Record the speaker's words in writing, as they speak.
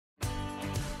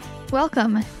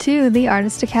Welcome to the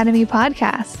Artist Academy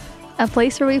podcast, a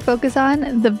place where we focus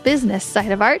on the business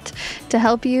side of art to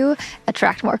help you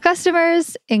attract more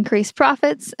customers, increase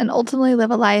profits, and ultimately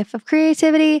live a life of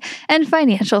creativity and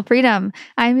financial freedom.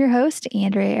 I'm your host,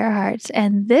 Andrea Earhart,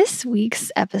 and this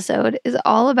week's episode is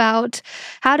all about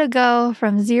how to go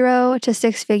from 0 to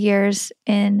 6 figures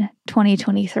in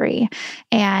 2023.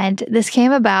 And this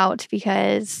came about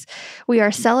because we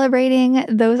are celebrating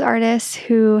those artists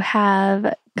who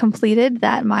have completed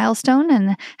that milestone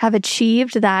and have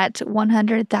achieved that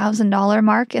 $100,000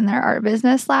 mark in their art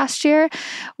business last year.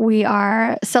 We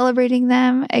are celebrating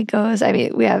them.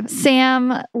 We have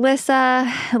Sam,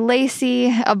 Lissa,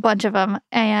 Lacey, a bunch of them.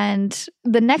 And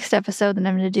the next episode that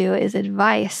I'm going to do is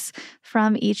advice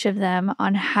from each of them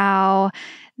on how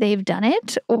they've done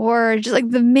it, or just like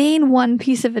the main one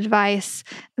piece of advice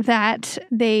that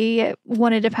they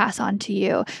wanted to pass on to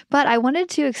you. But I wanted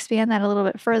to expand that a little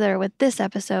bit further with this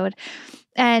episode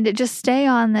and just stay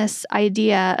on this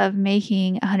idea of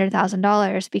making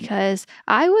 $100,000 because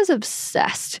I was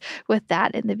obsessed with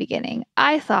that in the beginning.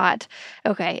 I thought,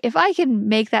 okay, if I can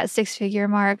make that 6-figure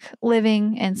mark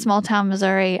living in small town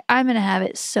Missouri, I'm going to have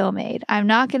it so made. I'm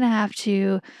not going to have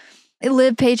to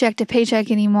live paycheck to paycheck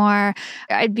anymore.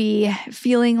 I'd be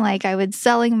feeling like I was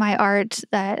selling my art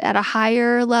at a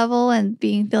higher level and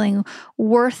feeling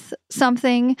worth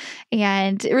something.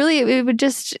 And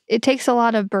it takes a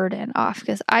lot of burden off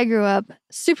because I grew up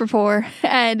super poor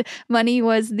and money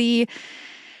was the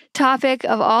topic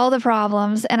of all the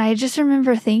problems. And I just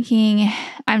remember thinking,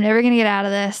 I'm never going to get out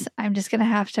of this. I'm just going to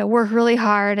have to work really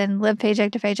hard and live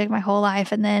paycheck to paycheck my whole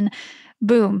life. And then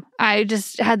boom, I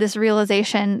just had this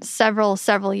realization several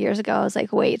years ago. I was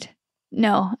like, wait,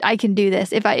 no, I can do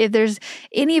this. If there's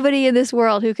anybody in this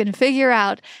world who can figure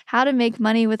out how to make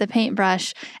money with a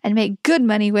paintbrush and make good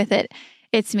money with it,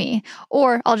 it's me.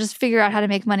 Or I'll just figure out how to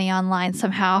make money online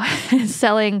somehow,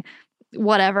 selling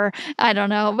whatever. I don't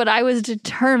know. But I was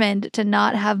determined to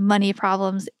not have money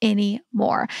problems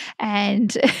anymore.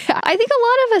 And I think a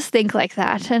lot of us think like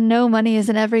that. And no, money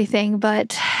isn't everything.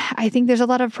 But I think there's a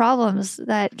lot of problems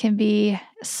that can be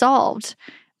solved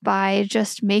by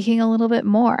just making a little bit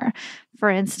more. For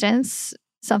instance,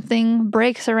 something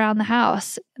breaks around the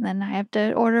house and then I have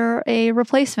to order a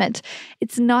replacement.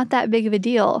 It's not that big of a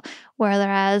deal.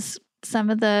 Whereas some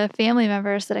of the family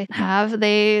members that I have,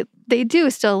 they do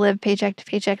still live paycheck to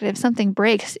paycheck. And if something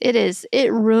breaks,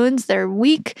 it ruins their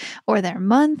week or their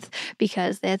month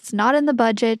because it's not in the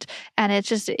budget and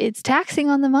it's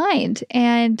taxing on the mind.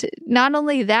 And not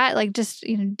only that, like just,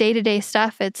 day-to-day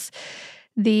stuff, it's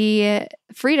the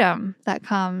freedom that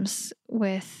comes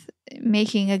with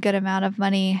making a good amount of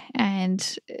money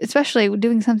and especially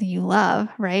doing something you love,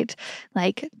 right?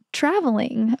 Like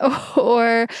traveling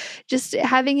or just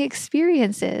having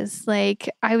experiences. Like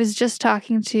I was just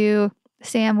talking to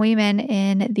Sam Weeman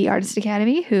in the Artist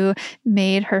Academy who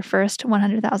made her first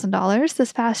 $100,000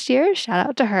 this past year. Shout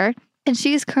out to her. And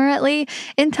she's currently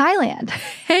in Thailand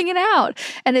hanging out.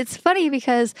 And it's funny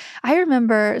because I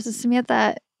remember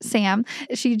Samantha Sam,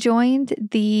 she joined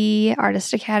the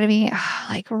Artist Academy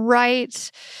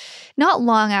not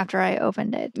long after I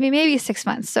opened it, maybe 6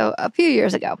 months, so a few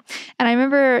years ago. And I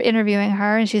remember interviewing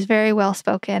her and she's very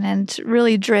well-spoken and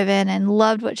really driven and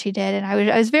loved what she did. And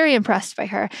I was very impressed by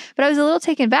her, but I was a little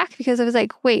taken back because I was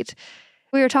like, wait,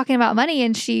 we were talking about money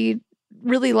and she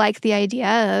really liked the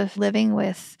idea of living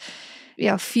with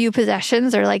few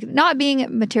possessions or like not being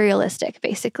materialistic,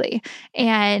 basically.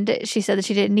 And she said that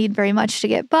she didn't need very much to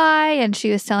get by and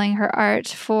she was selling her art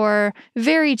for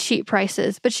very cheap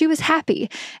prices, but she was happy.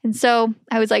 And so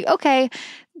I was like, okay,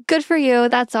 good for you.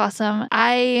 That's awesome.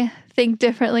 I think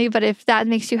differently, but if that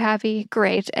makes you happy,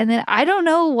 great. And then I don't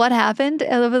know what happened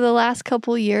over the last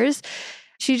couple years.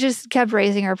 She just kept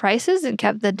raising her prices and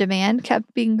the demand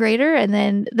kept being greater. And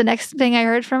then the next thing I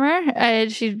heard from her,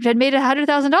 she had made $100,000.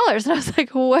 And I was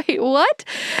like, wait, what?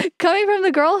 Coming from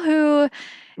the girl who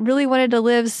really wanted to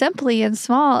live simply and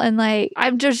small. And like,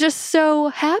 I'm just so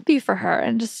happy for her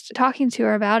and just talking to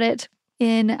her about it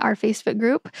in our Facebook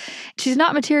group. She's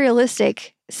not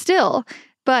materialistic still,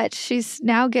 but she's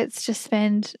now gets to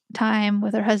spend time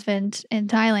with her husband in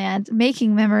Thailand,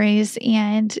 making memories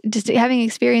and just having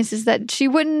experiences that she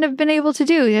wouldn't have been able to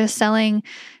do, selling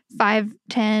 $5,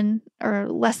 $10, or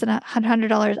less than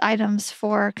 $100 items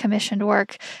for commissioned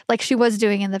work like she was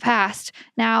doing in the past.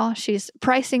 Now she's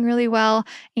pricing really well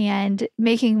and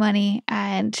making money,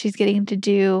 and she's getting to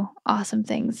do awesome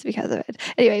things because of it.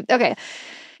 Anyway, okay,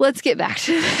 let's get back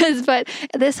to this. But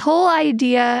this whole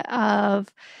idea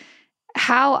of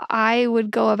how I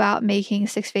would go about making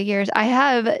 6 figures, I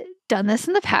have done this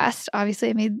in the past. Obviously,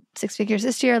 I made six figures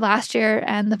this year, last year,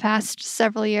 and the past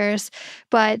several years.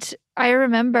 But I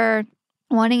remember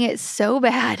wanting it so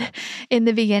bad in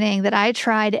the beginning that I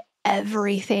tried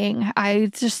everything.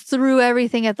 I just threw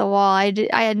everything at the wall. I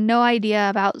had no idea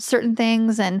about certain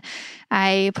things, and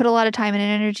I put a lot of time and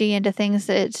energy into things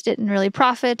that didn't really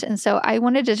profit. And so I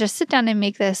wanted to just sit down and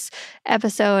make this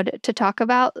episode to talk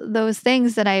about those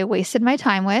things that I wasted my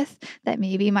time with, that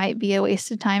maybe might be a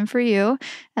wasted time for you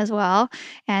as well,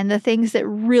 and the things that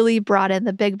really brought in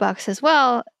the big bucks as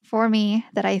well for me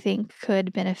that I think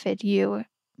could benefit you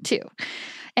too.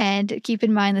 And keep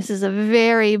in mind, this is a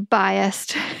very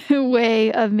biased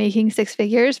way of making six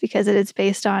figures because it is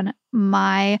based on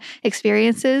my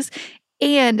experiences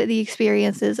and the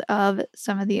experiences of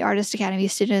some of the Artist Academy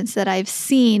students that I've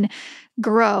seen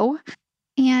grow.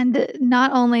 And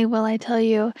not only will I tell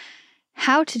you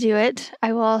how to do it,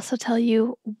 I will also tell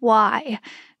you why.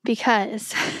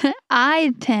 Because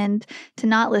I tend to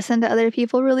not listen to other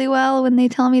people really well when they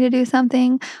tell me to do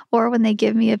something or when they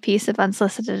give me a piece of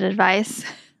unsolicited advice,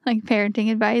 like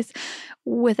parenting advice,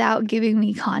 without giving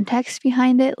me context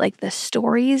behind it, like the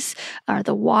stories or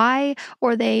the why,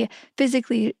 or they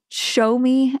physically show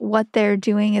me what they're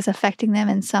doing is affecting them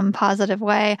in some positive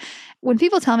way. When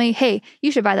people tell me, hey,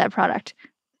 you should buy that product,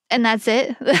 and that's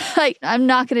it. Like, I'm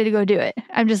not going to go do it.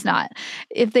 I'm just not.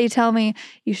 If they tell me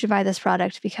you should buy this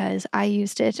product because I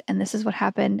used it and this is what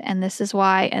happened and this is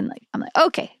why, and like, I'm like,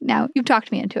 okay, now you've talked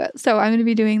me into it. So I'm going to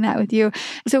be doing that with you.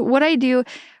 So what I do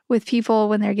with people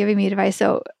when they're giving me advice,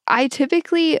 so I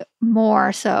typically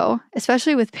more so,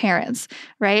 especially with parents,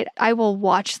 right? I will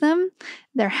watch them,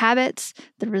 their habits,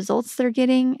 the results they're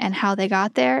getting, and how they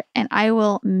got there, and I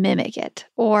will mimic it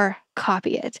or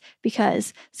copy it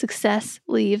because success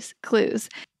leaves clues.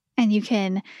 And you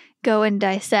can go and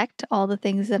dissect all the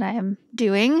things that I am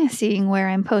doing, seeing where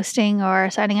I'm posting or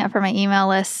signing up for my email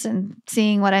lists and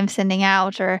seeing what I'm sending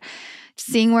out or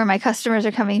seeing where my customers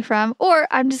are coming from. Or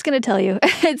I'm just going to tell you,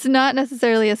 it's not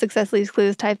necessarily a success leaves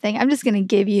clues type thing. I'm just going to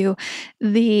give you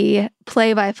the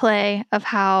play-by-play of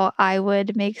how I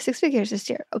would make six figures this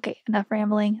year. Okay, enough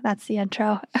rambling. That's the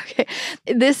intro. Okay.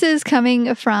 This is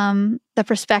coming from the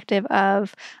perspective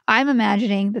of I'm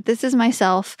imagining that this is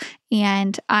myself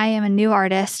and I am a new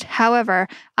artist. However,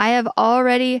 I have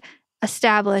already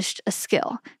established a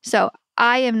skill. So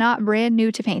I am not brand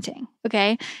new to painting.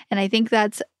 Okay. And I think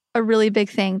that's a really big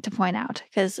thing to point out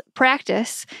because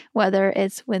practice, whether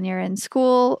it's when you're in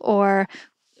school or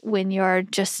when you're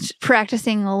just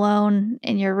practicing alone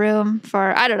in your room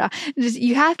for, I don't know,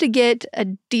 you have to get a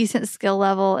decent skill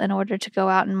level in order to go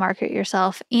out and market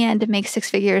yourself and make six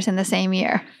figures in the same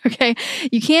year. Okay.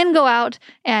 You can go out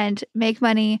and make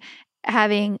money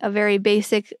having a very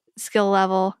basic skill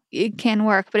level. It can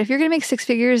work. But if you're going to make six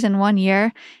figures in 1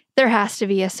 year, there has to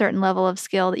be a certain level of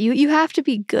skill that you have to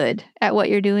be good at what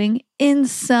you're doing in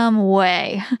some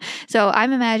way. So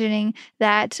I'm imagining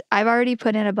that I've already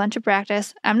put in a bunch of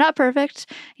practice. I'm not perfect.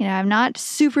 I'm not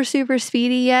super, super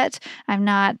speedy yet. I'm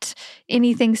not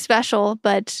anything special,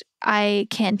 but I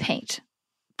can paint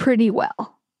pretty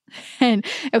well. And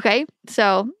okay,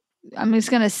 so I'm just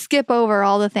going to skip over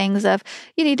all the things of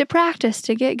you need to practice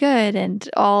to get good and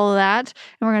all of that.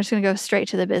 And we're just going to go straight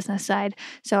to the business side.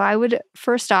 So I would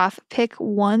first off pick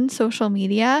one social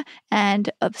media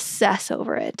and obsess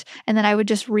over it. And then I would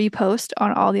just repost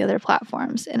on all the other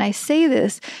platforms. And I say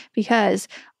this because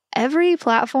every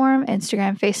platform,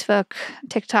 Instagram, Facebook,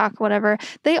 TikTok, whatever,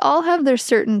 they all have their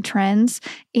certain trends.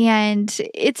 And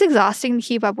it's exhausting to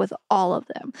keep up with all of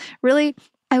them. Really,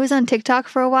 I was on TikTok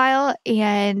for a while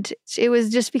and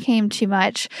it became too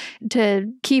much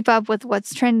to keep up with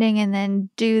what's trending and then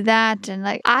do that. And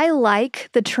I like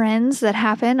the trends that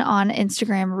happen on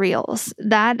Instagram Reels.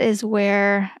 That is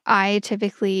where I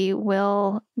typically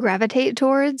will gravitate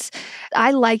towards.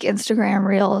 I like Instagram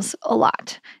Reels a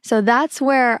lot. So that's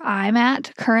where I'm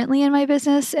at currently in my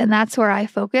business and that's where I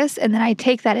focus. And then I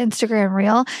take that Instagram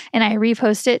Reel and I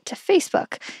repost it to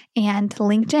Facebook and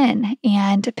LinkedIn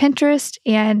and Pinterest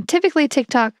and typically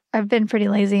TikTok. I've been pretty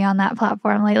lazy on that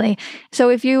platform lately. So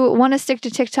if you want to stick to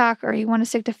TikTok or you want to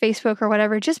stick to Facebook or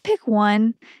whatever, just pick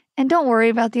one and don't worry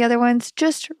about the other ones.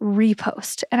 Just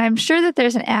repost. And I'm sure that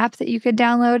there's an app that you could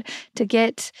download to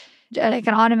get like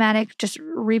an automatic just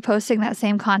reposting that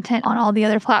same content on all the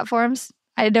other platforms.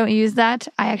 I don't use that.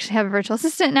 I actually have a virtual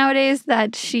assistant nowadays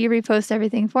that she reposts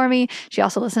everything for me. She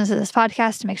also listens to this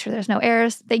podcast to make sure there's no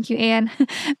errors. Thank you, Anne.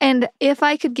 And if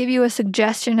I could give you a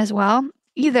suggestion as well,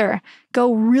 either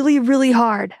go really, really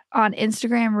hard on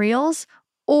Instagram Reels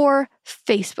or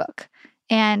Facebook.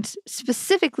 And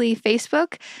specifically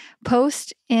Facebook,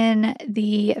 post in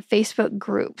the Facebook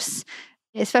groups.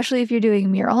 especially if you're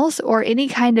doing murals or any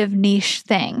kind of niche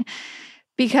thing.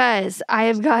 Because I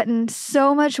have gotten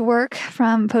so much work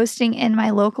from posting in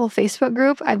my local Facebook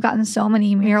group. I've gotten so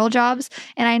many mural jobs,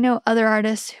 and I know other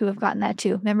artists who have gotten that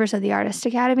too. Members of the Artist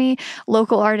Academy,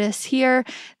 local artists here.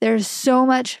 There's so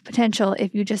much potential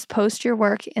if you just post your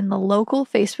work in the local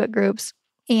Facebook groups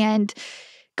and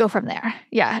go from there.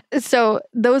 Yeah. So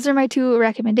those are my 2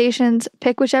 recommendations.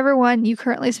 Pick whichever one you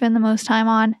currently spend the most time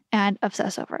on and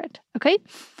obsess over it. Okay.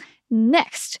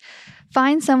 Next,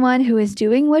 find someone who is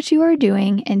doing what you are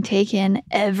doing and take in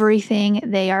everything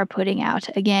they are putting out.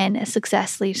 Again,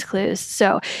 success leaves clues.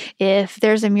 So if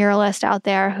there's a muralist out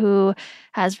there who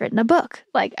has written a book,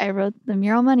 like I wrote the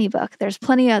Mural Money book, there's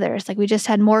plenty others. Like we just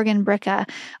had Morgan Bricka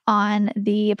on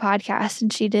the podcast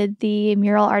and she did the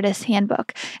Mural Artist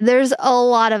Handbook. There's a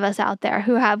lot of us out there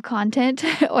who have content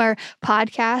or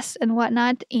podcasts and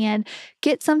whatnot, and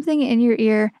get something in your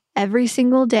ear every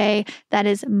single day that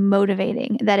is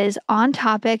motivating, that is on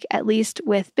topic, at least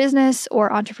with business or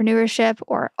entrepreneurship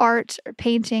or art or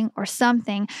painting or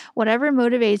something, whatever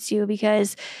motivates you,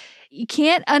 because you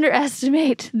can't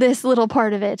underestimate this little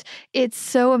part of it. It's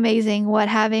so amazing what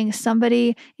having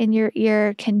somebody in your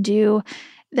ear can do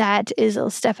that is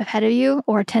a step ahead of you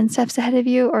or 10 steps ahead of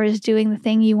you or is doing the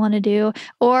thing you want to do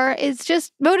or it's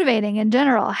just motivating in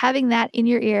general. Having that in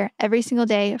your ear every single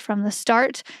day from the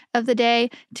start of the day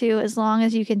to as long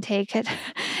as you can take it.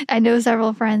 I know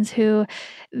several friends who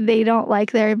they don't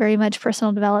like very much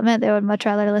personal development. They would much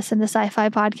rather listen to sci-fi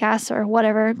podcasts or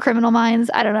whatever, Criminal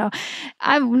Minds. I don't know.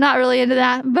 I'm not really into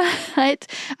that, but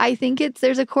I think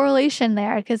there's a correlation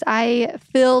there because I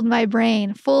filled my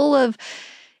brain full of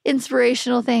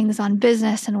inspirational things on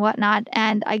business and whatnot.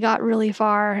 And I got really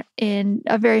far in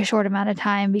a very short amount of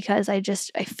time because I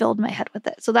filled my head with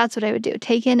it. So that's what I would do.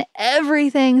 Take in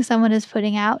everything someone is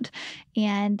putting out.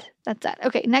 And that's that.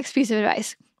 Okay. Next piece of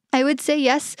advice. I would say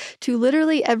yes to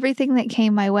literally everything that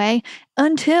came my way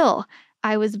until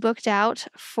I was booked out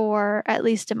for at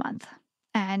least a month.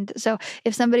 And so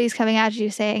if somebody's coming at you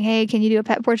saying, hey, can you do a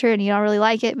pet portrait and you don't really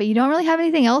like it, but you don't really have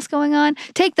anything else going on,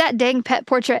 take that dang pet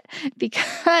portrait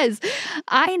because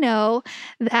I know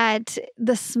that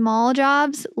the small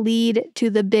jobs lead to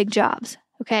the big jobs.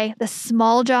 Okay. The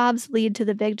small jobs lead to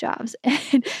the big jobs.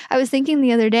 And I was thinking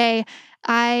the other day,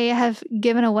 I have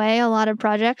given away a lot of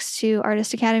projects to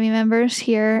Artist Academy members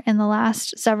here in the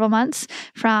last several months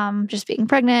from just being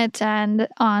pregnant and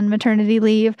on maternity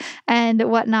leave and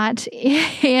whatnot.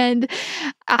 And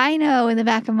I know in the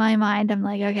back of my mind, I'm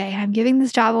like, okay, I'm giving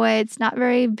this job away. It's not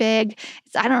very big.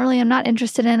 I'm not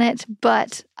interested in it,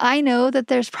 but I know that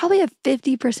there's probably a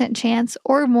 50% chance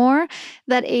or more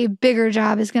that a bigger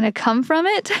job is going to come from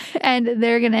it and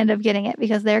they're going to end up getting it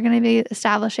because they're going to be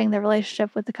establishing the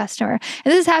relationship with the customer.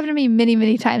 And this has happened to me many,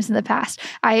 many times in the past.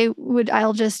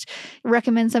 I'll just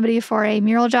recommend somebody for a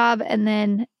mural job and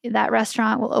then that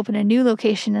restaurant will open a new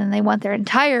location and they want their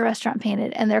entire restaurant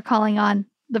painted and they're calling on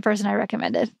the person I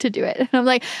recommended to do it. And I'm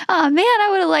like, oh man, I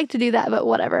would have liked to do that, but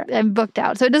whatever. I'm booked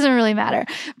out. So it doesn't really matter.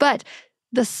 But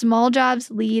the small jobs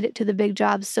lead to the big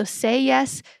jobs. So say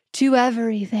yes to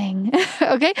everything.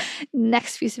 Okay.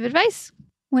 Next piece of advice.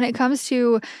 When it comes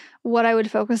to what I would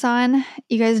focus on,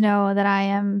 you guys know that I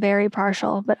am very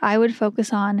partial, but I would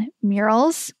focus on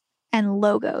murals and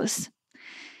logos.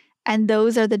 And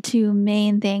those are the 2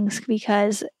 main things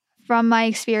because from my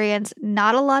experience,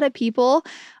 not a lot of people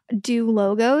do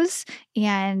logos.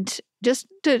 And just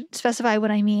to specify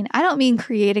what I mean, I don't mean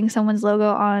creating someone's logo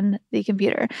on the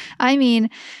computer. I mean,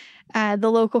 the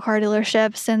local car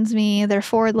dealership sends me their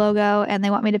Ford logo and they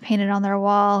want me to paint it on their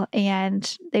wall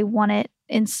and they want it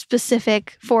in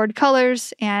specific Ford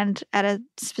colors and at a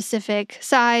specific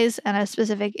size and a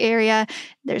specific area.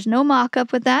 There's no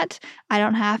mock-up with that. I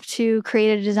don't have to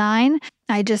create a design.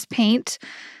 I just paint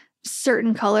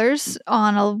certain colors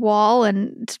on a wall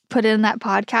and put in that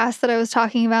podcast that I was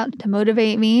talking about to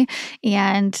motivate me.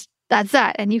 And that's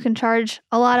that. And you can charge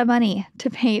a lot of money to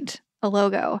paint a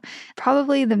logo.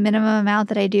 Probably the minimum amount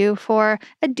that I do for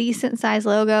a decent size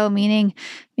logo, meaning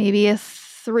maybe a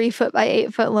 3 foot by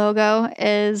 8 foot logo,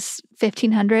 is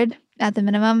 $1,500 at the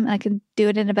minimum. And I can do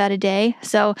it in about a day.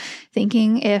 So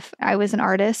thinking if I was an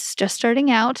artist just starting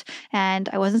out and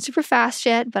I wasn't super fast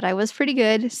yet, but I was pretty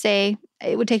good, say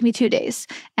it would take me 2 days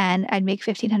and I'd make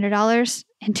 $1,500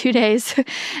 in 2 days.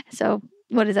 So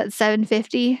what is that,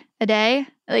 $750 a day?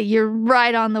 Like you're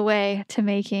right on the way to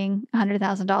making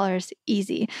 $100,000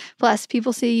 easy. Plus,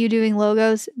 people see you doing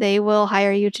logos, they will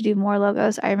hire you to do more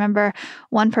logos. I remember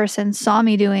one person saw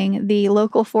me doing the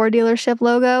local Ford dealership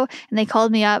logo and they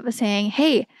called me up saying,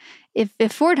 hey,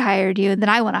 if Ford hired you, then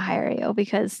I want to hire you,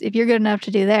 because if you're good enough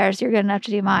to do theirs, you're good enough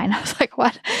to do mine. I was like,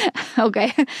 what?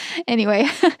 Okay. Anyway,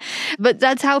 but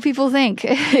that's how people think.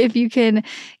 If you can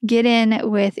get in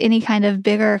with any kind of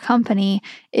bigger company,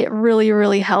 it really,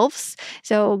 really helps.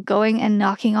 So going and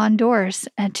knocking on doors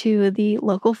to the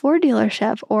local Ford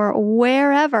dealership or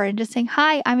wherever and just saying,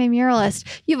 hi, I'm a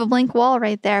muralist. You have a blank wall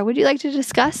right there. Would you like to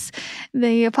discuss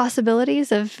the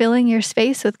possibilities of filling your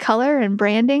space with color and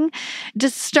branding?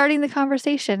 Just starting the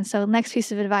conversation. So next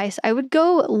piece of advice, I would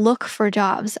go look for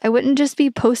jobs. I wouldn't just be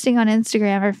posting on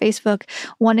Instagram or Facebook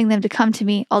wanting them to come to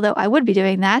me, although I would be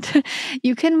doing that.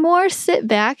 You can more sit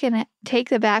back and take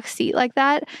the back seat like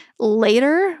that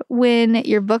later when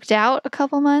you're booked out a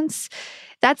couple months.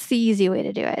 That's the easy way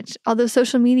to do it. Although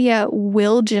social media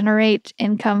will generate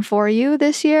income for you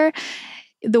this year,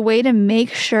 the way to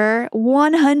make sure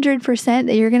 100%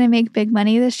 that you're going to make big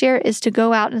money this year is to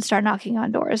go out and start knocking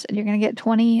on doors. And you're going to get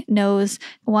 20 no's,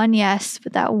 1 yes,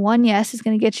 but that 1 yes is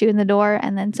going to get you in the door.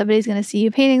 And then somebody's going to see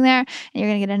you painting there, and you're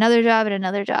going to get another job and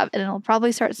another job. And it'll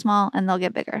probably start small and they'll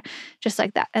get bigger, just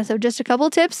like that. And so just a couple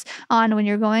tips on when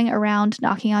you're going around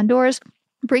knocking on doors.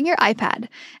 Bring your iPad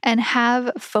and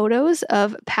have photos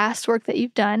of past work that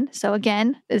you've done. So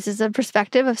again, this is a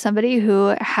perspective of somebody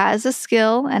who has a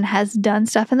skill and has done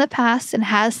stuff in the past and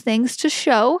has things to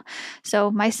show.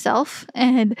 So myself,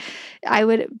 and I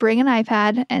would bring an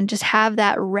iPad and just have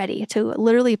that ready to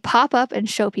literally pop up and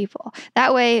show people.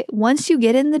 That way, once you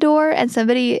get in the door and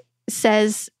somebody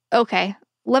says, okay,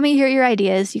 let me hear your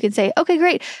ideas, you can say, okay,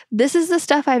 great. This is the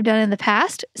stuff I've done in the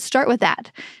past. Start with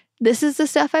that. This is the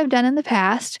stuff I've done in the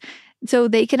past, so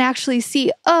they can actually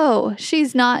see, oh,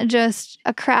 she's not just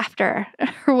a crafter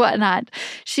or whatnot.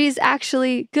 She's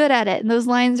actually good at it, and those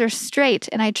lines are straight,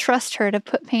 and I trust her to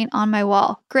put paint on my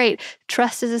wall. Great.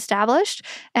 Trust is established.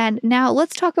 And now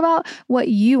let's talk about what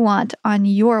you want on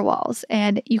your walls.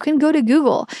 And you can go to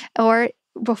Google, or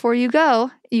before you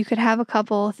go, you could have a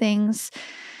couple things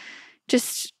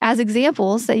just as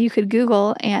examples that you could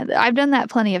Google. And I've done that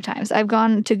plenty of times. I've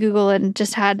gone to Google and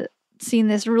just seen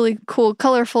this really cool,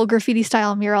 colorful graffiti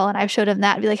style mural, and I've showed them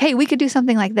that and be like, hey, we could do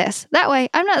something like this. That way,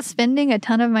 I'm not spending a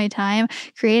ton of my time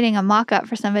creating a mock-up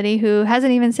for somebody who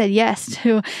hasn't even said yes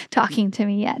to talking to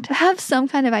me yet. Have some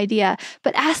kind of idea,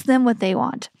 but ask them what they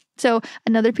want. So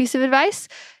another piece of advice,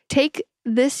 take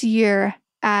this year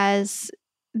as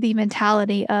the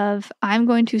mentality of, I'm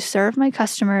going to serve my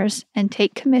customers and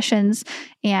take commissions,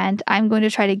 and I'm going to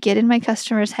try to get in my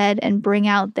customer's head and bring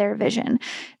out their vision.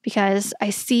 Because I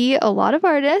see a lot of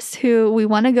artists who, we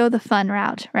want to go the fun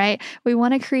route, right? We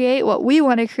want to create what we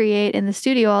want to create in the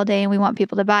studio all day, and we want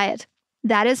people to buy it.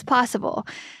 That is possible.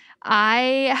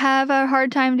 I have a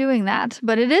hard time doing that,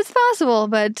 but it is possible,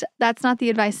 but that's not the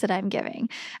advice that I'm giving.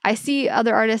 I see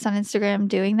other artists on Instagram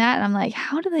doing that, and I'm like,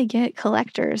 how do they get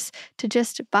collectors to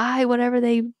just buy whatever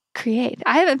they create?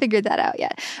 I haven't figured that out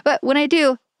yet, but when I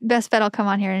do, best bet I'll come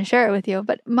on here and share it with you.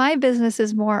 But my business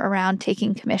is more around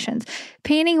taking commissions,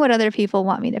 painting what other people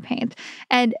want me to paint.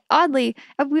 And oddly,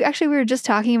 we were just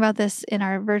talking about this in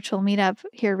our virtual meetup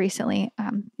here recently.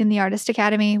 In the Artist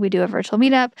Academy, we do a virtual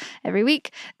meetup every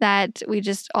week that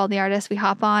all the artists, we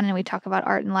hop on and we talk about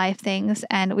art and life things.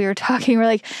 And we were talking, we're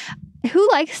like, who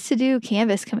likes to do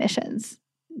canvas commissions?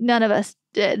 None of us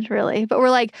did really, but we're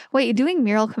like, wait, doing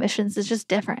mural commissions is just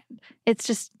different. It's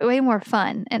just way more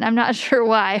fun. And I'm not sure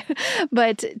why,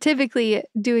 but typically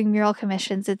doing mural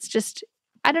commissions, it's just,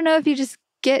 I don't know if you just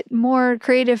get more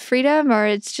creative freedom, or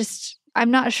it's just,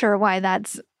 I'm not sure why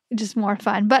that's just more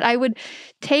fun. But I would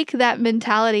take that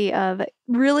mentality of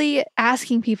really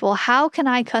asking people, how can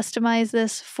I customize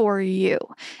this for you?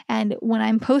 And when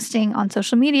I'm posting on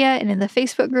social media and in the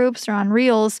Facebook groups or on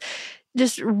Reels,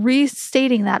 just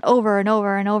restating that over and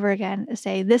over and over again,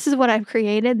 say, this is what I've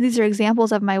created. These are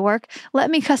examples of my work. Let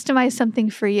me customize something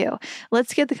for you.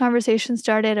 Let's get the conversation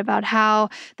started about how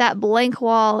that blank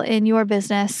wall in your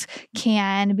business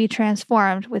can be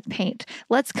transformed with paint.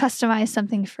 Let's customize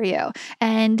something for you.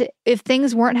 And if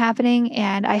things weren't happening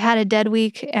and I had a dead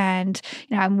week and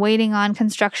I'm waiting on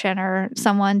construction or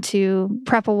someone to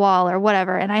prep a wall or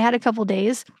whatever, and I had a couple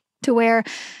days to where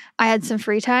I had some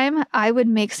free time, I would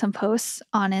make some posts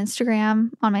on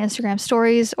Instagram, on my Instagram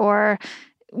stories, or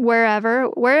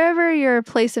wherever your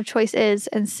place of choice is,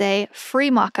 and say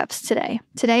free mock-ups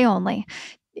today only.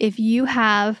 If you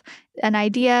have an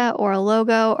idea or a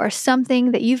logo or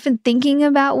something that you've been thinking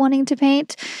about wanting to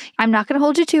paint, I'm not going to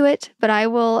hold you to it, but I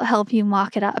will help you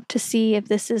mock it up to see if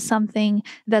this is something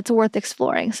that's worth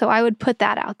exploring. So I would put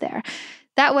that out there.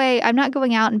 That way, I'm not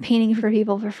going out and painting for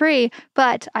people for free,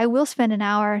 but I will spend an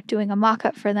hour doing a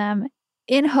mock-up for them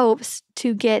in hopes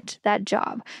to get that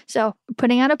job. So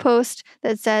putting out a post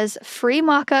that says free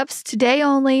mock-ups today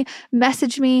only,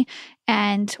 message me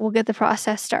and we'll get the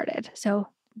process started. So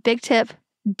big tip,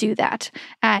 do that.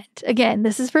 And again,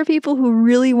 this is for people who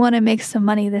really want to make some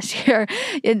money this year.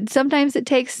 And sometimes it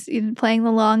takes playing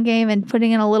the long game and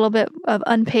putting in a little bit of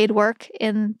unpaid work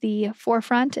in the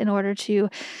forefront in order to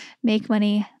make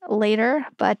money later,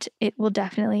 but it will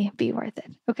definitely be worth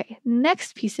it. Okay,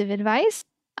 next piece of advice.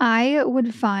 I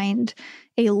would find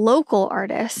a local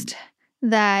artist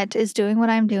that is doing what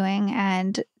I'm doing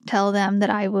and tell them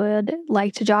that I would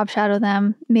like to job shadow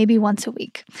them maybe once a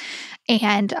week.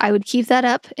 And I would keep that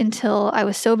up until I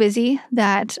was so busy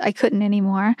that I couldn't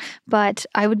anymore, but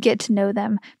I would get to know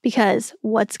them, because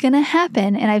what's going to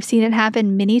happen, and I've seen it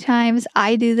happen many times,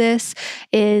 I do this,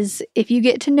 is if you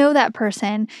get to know that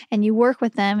person and you work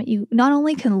with them, you not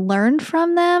only can learn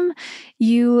from them,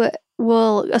 you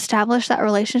will establish that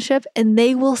relationship and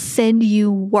they will send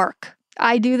you work.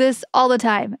 I do this all the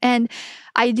time. And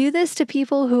I do this to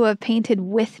people who have painted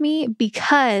with me,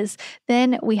 because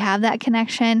then we have that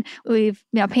connection. We've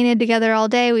painted together all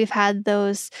day. We've had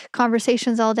those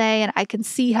conversations all day, and I can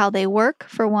see how they work.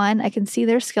 For one, I can see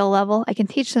their skill level. I can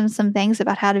teach them some things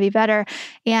about how to be better,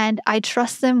 and I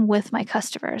trust them with my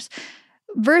customers.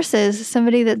 Versus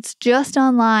somebody that's just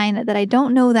online that I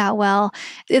don't know that well.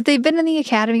 If they've been in the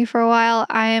academy for a while,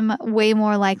 I'm way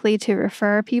more likely to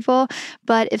refer people.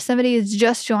 But if somebody has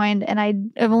just joined and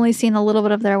I've only seen a little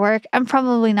bit of their work, I'm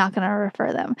probably not going to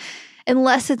refer them.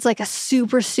 Unless it's like a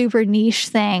super, super niche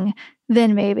thing,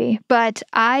 then maybe. But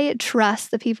I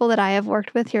trust the people that I have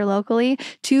worked with here locally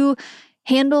to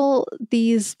handle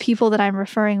these people that I'm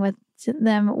referring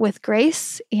them with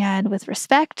grace and with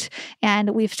respect.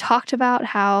 And we've talked about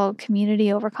how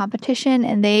community over competition,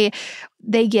 and they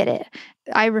get it.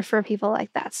 I refer people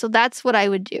like that. So that's what I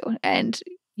would do. And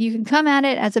you can come at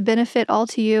it as a benefit all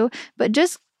to you, but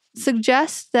just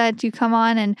suggest that you come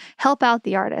on and help out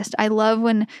the artist. I love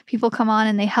when people come on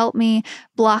and they help me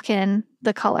block in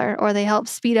the color, or they help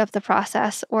speed up the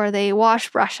process, or they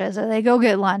wash brushes, or they go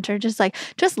get lunch, or just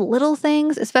little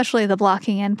things, especially the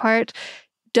blocking in part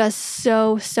does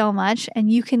so much, and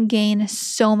you can gain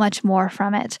so much more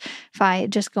from it by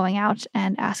just going out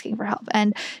and asking for help.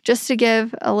 And just to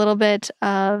give a little bit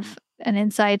of an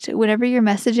insight, whenever you're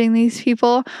messaging these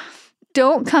people,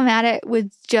 don't come at it with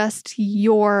just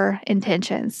your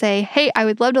intentions. Say, hey, I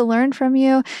would love to learn from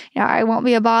you. I won't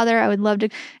be a bother. I would love to,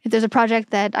 if there's a project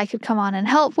that I could come on and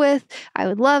help with, I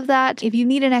would love that. If you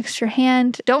need an extra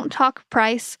hand, don't talk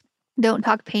price. Don't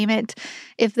talk payment.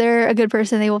 If they're a good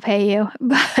person, they will pay you.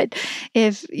 But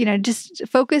if, just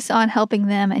focus on helping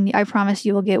them, and I promise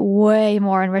you will get way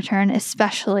more in return,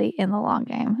 especially in the long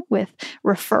game with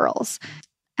referrals.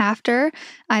 After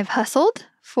I've hustled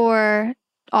for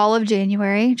all of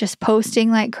January, just posting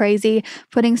like crazy,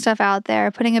 putting stuff out there,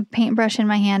 putting a paintbrush in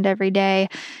my hand every day,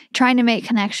 trying to make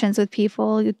connections with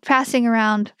people, passing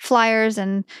around flyers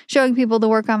and showing people the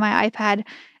work on my iPad,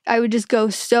 I would just go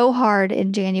so hard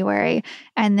in January.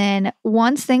 And then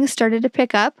once things started to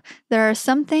pick up, there are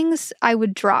some things I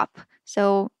would drop.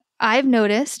 So I've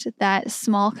noticed that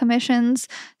small commissions,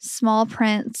 small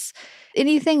prints,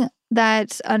 anything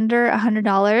that's under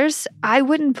 $100, I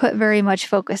wouldn't put very much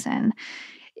focus in.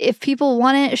 If people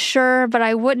want it, sure, but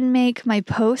I wouldn't make my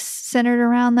posts centered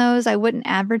around those. I wouldn't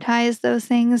advertise those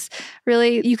things.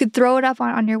 Really, you could throw it up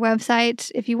on your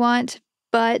website if you want,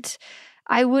 but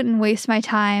I wouldn't waste my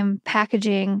time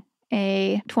packaging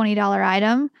a $20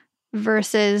 item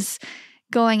versus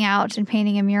going out and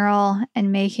painting a mural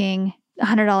and making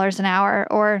 $100 an hour,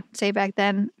 or say back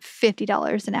then,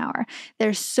 $50 an hour.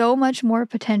 There's so much more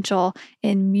potential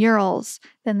in murals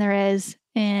than there is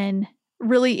in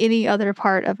really any other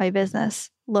part of my business.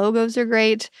 Logos are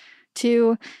great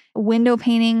too. Window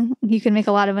painting, you can make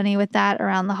a lot of money with that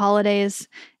around the holidays,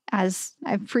 as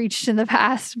I've preached in the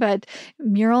past, but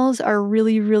murals are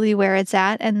really, really where it's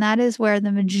at. And that is where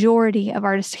the majority of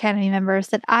Artist Academy members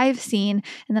that I've seen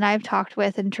and that I've talked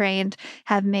with and trained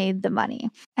have made the money.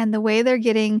 And the way they're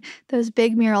getting those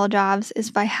big mural jobs is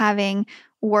by having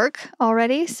work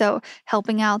already. So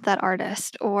helping out that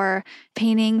artist, or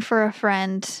painting for a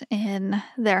friend in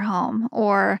their home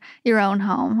or your own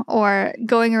home, or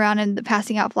going around and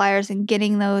passing out flyers and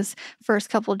getting those first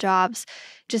couple jobs.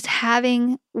 Just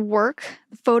having work,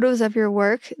 photos of your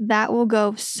work, that will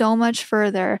go so much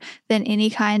further than any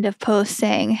kind of post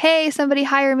saying, hey, somebody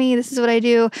hire me, this is what I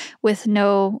do, with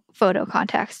no photo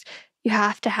context. You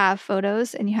have to have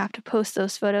photos, and you have to post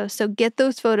those photos. So get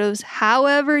those photos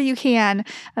however you can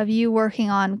of you working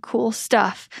on cool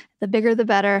stuff. The bigger, the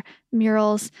better.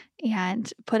 Murals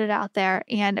and put it out there.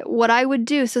 And what I would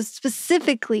do, so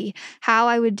specifically how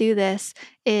I would do this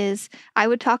is I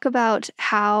would talk about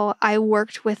how I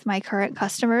worked with my current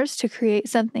customers to create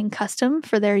something custom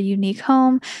for their unique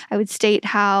home. I would state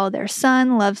how their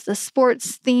son loves the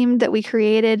sports theme that we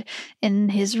created in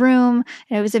his room.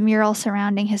 And it was a mural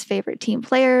surrounding his favorite team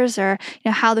players, or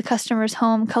how the customer's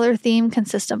home color theme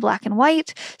consists of black and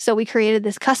white. So we created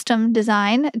this custom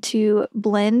design to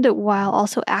blend while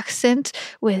also accent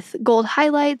with gold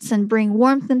highlights and bring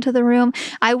warmth into the room.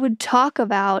 I would talk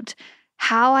about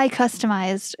how I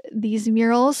customized these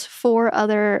murals for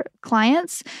other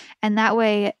clients. And that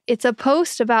way it's a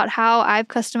post about how I've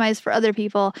customized for other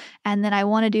people. And then I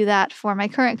want to do that for my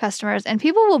current customers. And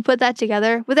people will put that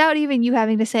together without even you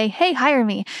having to say, hey, hire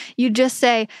me. You just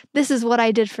say, this is what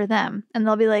I did for them. And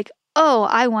they'll be like, oh,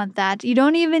 I want that. You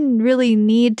don't even really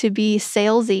need to be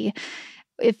salesy.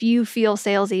 If you feel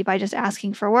salesy by just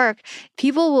asking for work,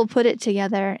 people will put it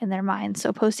together in their minds.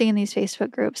 So posting in these Facebook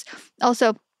groups.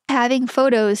 Also, having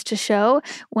photos to show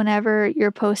whenever you're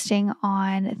posting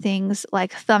on things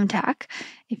like Thumbtack.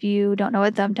 If you don't know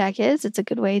what Thumbtack is, it's a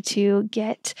good way to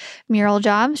get mural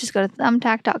jobs. Just go to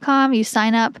thumbtack.com, you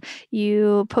sign up,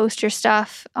 you post your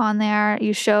stuff on there,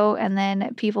 you show, and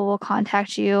then people will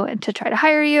contact you and to try to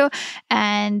hire you.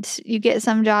 And you get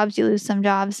some jobs, you lose some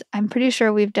jobs. I'm pretty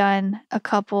sure we've done a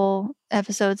couple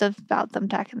episodes about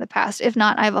Thumbtack in the past. If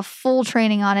not, I have a full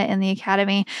training on it in the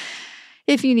academy.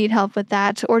 If you need help with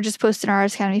that, or just post in our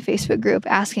Artist Academy Facebook group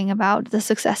asking about the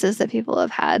successes that people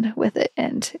have had with it,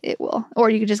 and it will.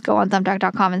 Or you could just go on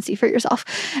thumbtack.com and see for yourself.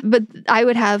 But I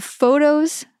would have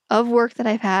photos of work that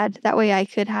I've had. That way I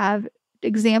could have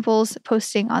examples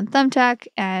posting on Thumbtack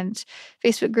and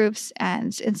Facebook groups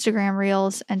and Instagram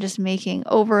Reels, and just making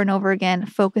over and over again,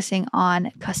 focusing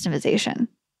on customization.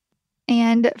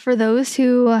 And for those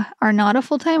who are not a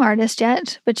full-time artist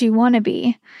yet, but you want to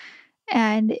be,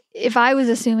 and if I was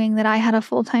assuming that I had a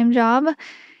full-time job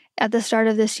at the start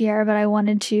of this year, but I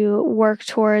wanted to work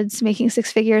towards making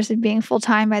 6 figures and being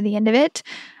full-time by the end of it,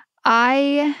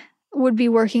 I would be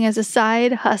working as a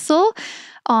side hustle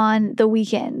on the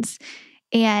weekends.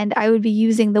 And I would be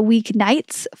using the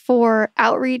weeknights for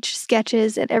outreach,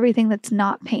 sketches, and everything that's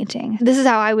not painting. This is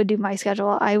how I would do my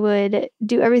schedule. I would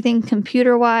do everything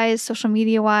computer-wise, social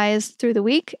media-wise through the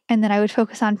week, and then I would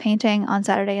focus on painting on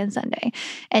Saturday and Sunday.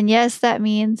 And yes, that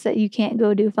means that you can't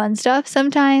go do fun stuff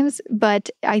sometimes, but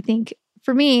I think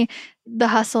for me, the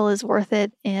hustle is worth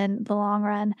it in the long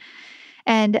run.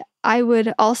 And I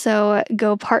would also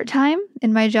go part-time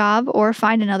in my job, or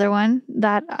find another one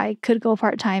that I could go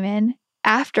part-time in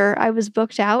after I was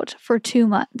booked out for 2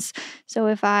 months. So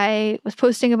if I was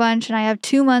posting a bunch and I have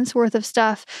 2 months worth of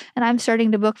stuff and I'm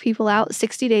starting to book people out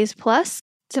 60 days plus,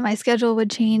 so my schedule would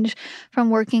change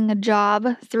from working a job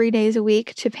 3 days a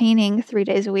week to painting 3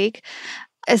 days a week.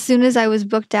 As soon as I was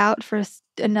booked out for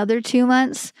another 2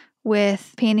 months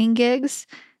with painting gigs,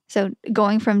 so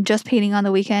going from just painting on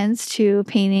the weekends to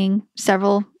painting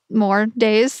several more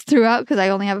days throughout, because I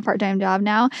only have a part-time job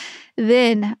now,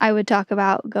 then I would talk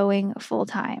about going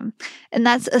full-time. And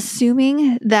that's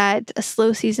assuming that a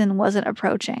slow season wasn't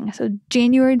approaching. So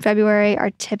January and February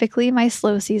are typically my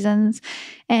slow seasons.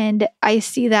 And I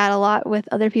see that a lot with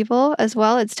other people as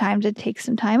well. It's time to take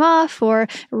some time off or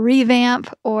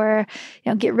revamp, or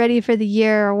get ready for the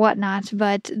year or whatnot.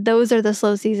 But those are the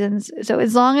slow seasons. So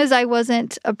as long as I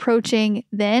wasn't approaching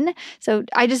then, so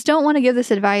I just don't want to give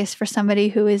this advice for somebody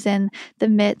who is in the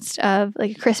midst of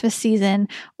like a Christmas season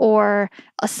or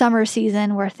a summer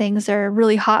season where things are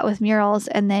really hot with murals,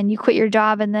 and then you quit your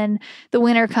job and then the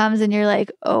winter comes and you're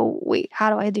like, oh, wait,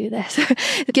 how do I do this?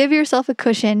 Give yourself a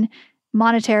cushion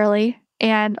monetarily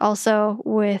and also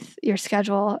with your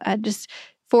schedule, just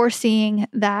foreseeing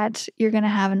that you're going to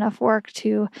have enough work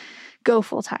to go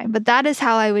full time. But that is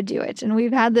how I would do it. And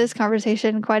we've had this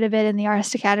conversation quite a bit in the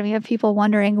Artist Academy of people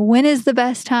wondering, when is the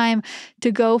best time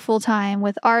to go full time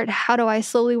with art? How do I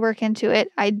slowly work into it?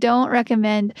 I don't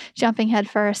recommend jumping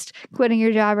headfirst, quitting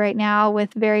your job right now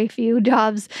with very few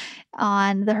jobs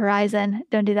on the horizon.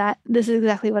 Don't do that. This is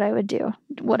exactly what I would do,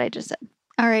 what I just said.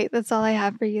 All right, that's all I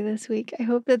have for you this week. I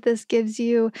hope that this gives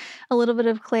you a little bit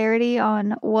of clarity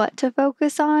on what to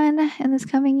focus on in this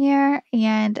coming year.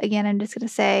 And again, I'm just going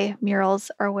to say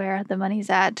murals are where the money's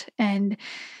at. And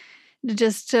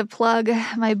just to plug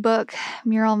my book,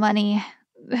 Mural Money,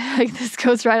 like this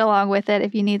goes right along with it.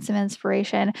 If you need some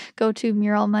inspiration, go to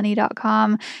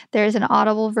muralmoney.com. There's an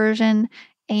Audible version,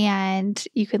 and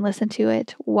you can listen to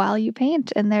it while you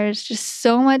paint. And there's just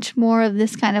so much more of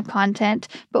this kind of content,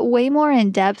 but way more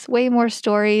in depth, way more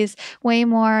stories, way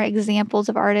more examples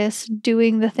of artists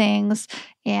doing the things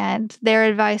and their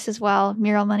advice as well.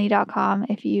 Muralmoney.com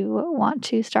if you want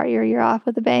to start your year off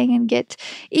with a bang and get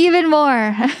even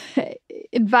more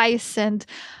advice and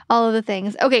all of the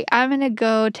things. Okay, I'm going to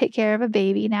go take care of a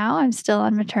baby now. I'm still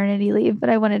on maternity leave, but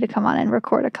I wanted to come on and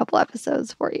record a couple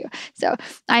episodes for you. So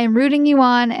I am rooting you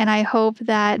on, and I hope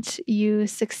that you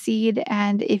succeed.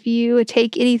 And if you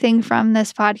take anything from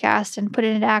this podcast and put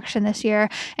it into action this year,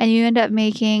 and you end up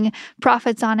making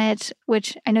profits on it,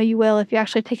 which I know you will if you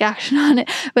actually take action on it,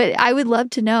 but I would love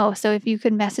to know. So if you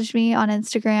could message me on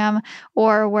Instagram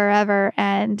or wherever,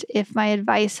 and if my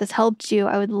advice has helped you,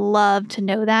 I would love to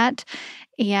know that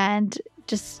and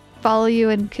just follow you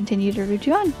and continue to root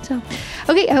you on. So,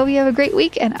 okay, I hope you have a great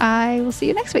week, and I will see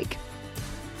you next week.